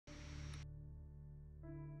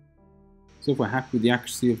So if we're happy with the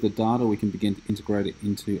accuracy of the data, we can begin to integrate it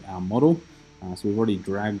into our model. So we've already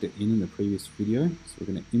dragged it in the previous video. So we're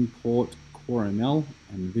going to import CoreML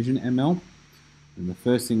and VisionML. And the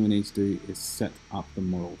first thing we need to do is set up the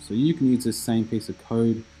model. So you can use this same piece of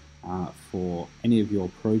code for any of your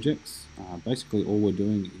projects. Basically all we're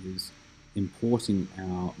doing is importing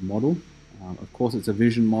our model. Of course it's a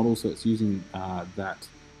vision model, so it's using that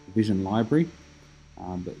vision library,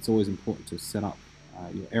 but it's always important to set up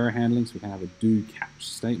your error handling, so we can have a do catch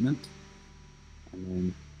statement, and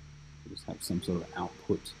then we just have some sort of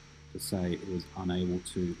output to say it was unable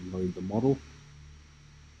to load the model.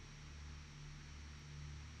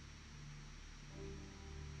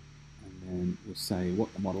 And we'll say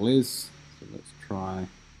what the model is. So let's try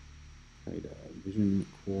create a Vision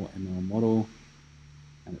Core ML model,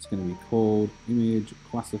 and it's going to be called image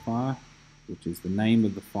classifier, which is the name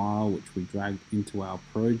of the file which we dragged into our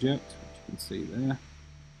project, which you can see there.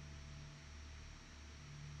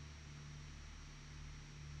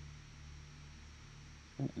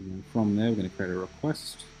 Okay, and then from there we're going to create a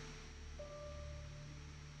request.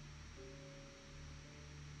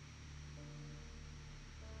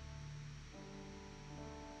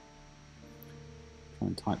 Try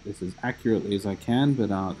and type this as accurately as I can, but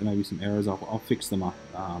there may be some errors. I'll fix them up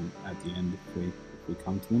at the end if we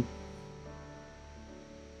come to them.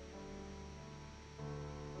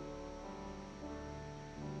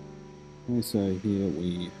 Okay, so here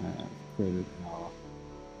we have created our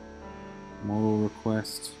model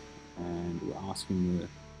request, and we're asking the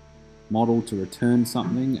model to return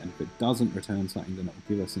something, and if it doesn't return something, then it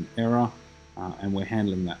will give us an error, and we're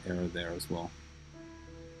handling that error there as well.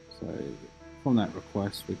 So from that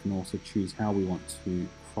request, we can also choose how we want to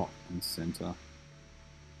crop and center,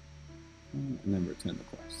 and then return the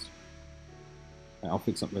request. Okay, I'll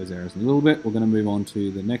fix up those errors in a little bit. We're going to move on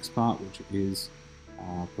to the next part, which is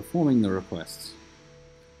performing the requests.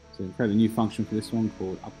 So we'll create a new function for this one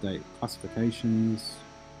called update classifications.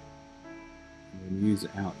 And we'll use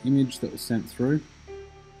our image that was sent through.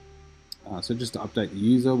 So just to update the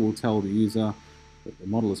user, we'll tell the user that the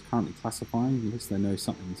model is currently classifying, unless they know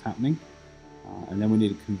something is happening. And then we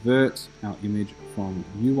need to convert our image from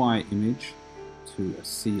UI image to a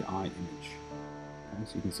CI image. Okay,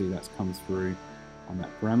 so you can see that's come through on that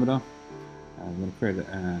parameter. We're going to create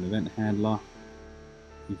an event handler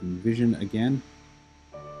using Vision again.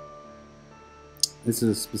 This is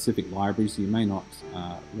a specific library, so you may not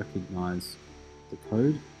recognize the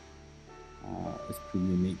code. It's pretty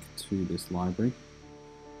unique to this library.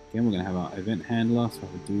 Again, we're going to have our event handler, so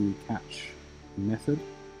have a do catch method.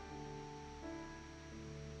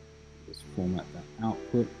 Just format that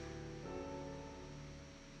output.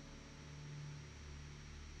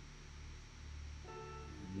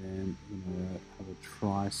 And then we're going to have a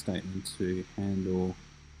try statement to handle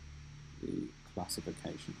the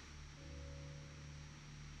classification.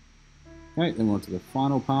 Okay, then we're on to the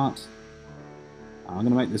final part. I'm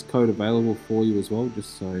going to make this code available for you as well,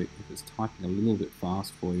 just so if it's typing a little bit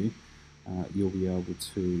fast for you, you'll be able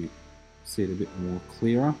to see it a bit more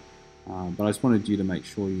clearer. But I just wanted you to make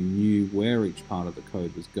sure you knew where each part of the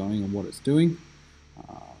code was going and what it's doing.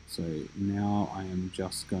 So now I am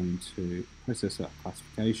just going to process that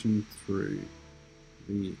classification through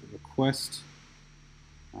the request,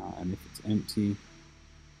 and if it's empty,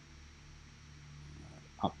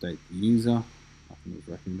 update the user. Nothing was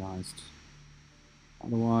recognized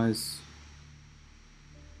otherwise.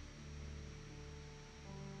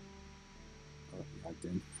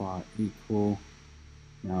 Identifier equal.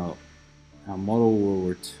 Now our model will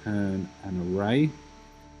return an array,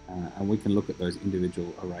 and we can look at those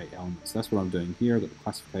individual array elements. That's what I'm doing here. I've got the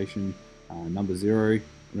classification number 0.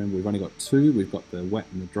 Remember, we've only got 2. We've got the wet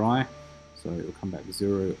and the dry, so it will come back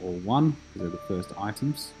 0 or 1 because they're the first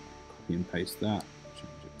items. Copy and paste that,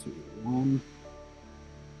 change it to 1.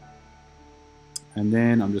 And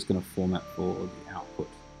then I'm just going to format for the output.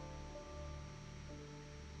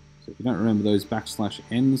 So if you don't remember those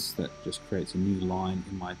 \n's, that just creates a new line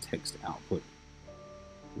in my text output.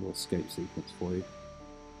 A little escape sequence for you.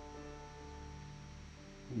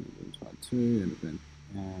 And try 2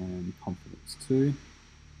 and confidence 2.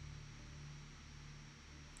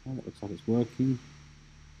 Okay, that looks like it's working.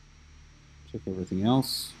 Check everything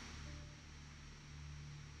else.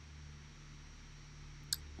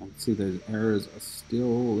 I can see those errors are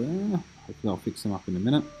still there. Hopefully I'll fix them up in a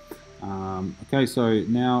minute. Okay, so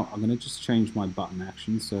now I'm going to just change my button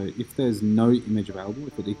action. So if there's no image available,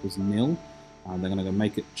 if it equals nil, they're going to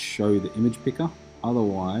make it show the image picker.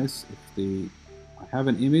 Otherwise, if I have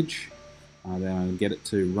an image, then I'm going to get it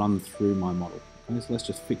to run through my model. Okay, so let's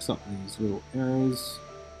just fix up these little errors.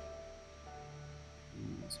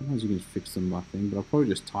 So Sometimes you can fix them by thing, but I'll probably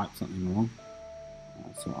just type something wrong.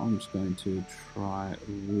 So I'm just going to try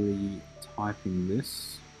retyping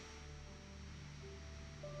this.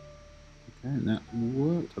 Okay, and that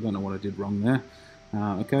worked. I don't know what I did wrong there.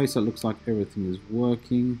 Okay, so it looks like everything is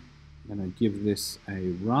working. I'm going to give this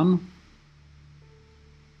a run.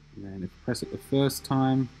 And then if I press it the first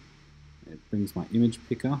time, it brings my image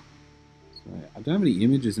picker. So I don't have any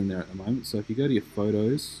images in there at the moment, so if you go to your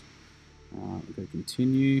photos, go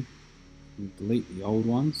continue, and delete the old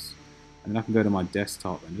ones, and then I can go to my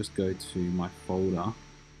desktop and just go to my folder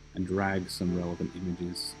and drag some relevant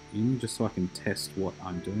images in, just so I can test what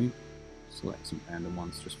I'm doing. Select some random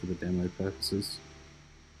ones just for the demo purposes.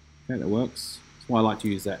 Okay, that works. That's why I like to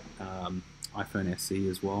use that iPhone SE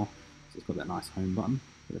as well. So it's got that nice home button.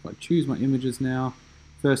 But if I choose my images now,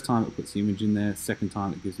 first time it puts the image in there, second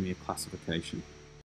time it gives me a classification.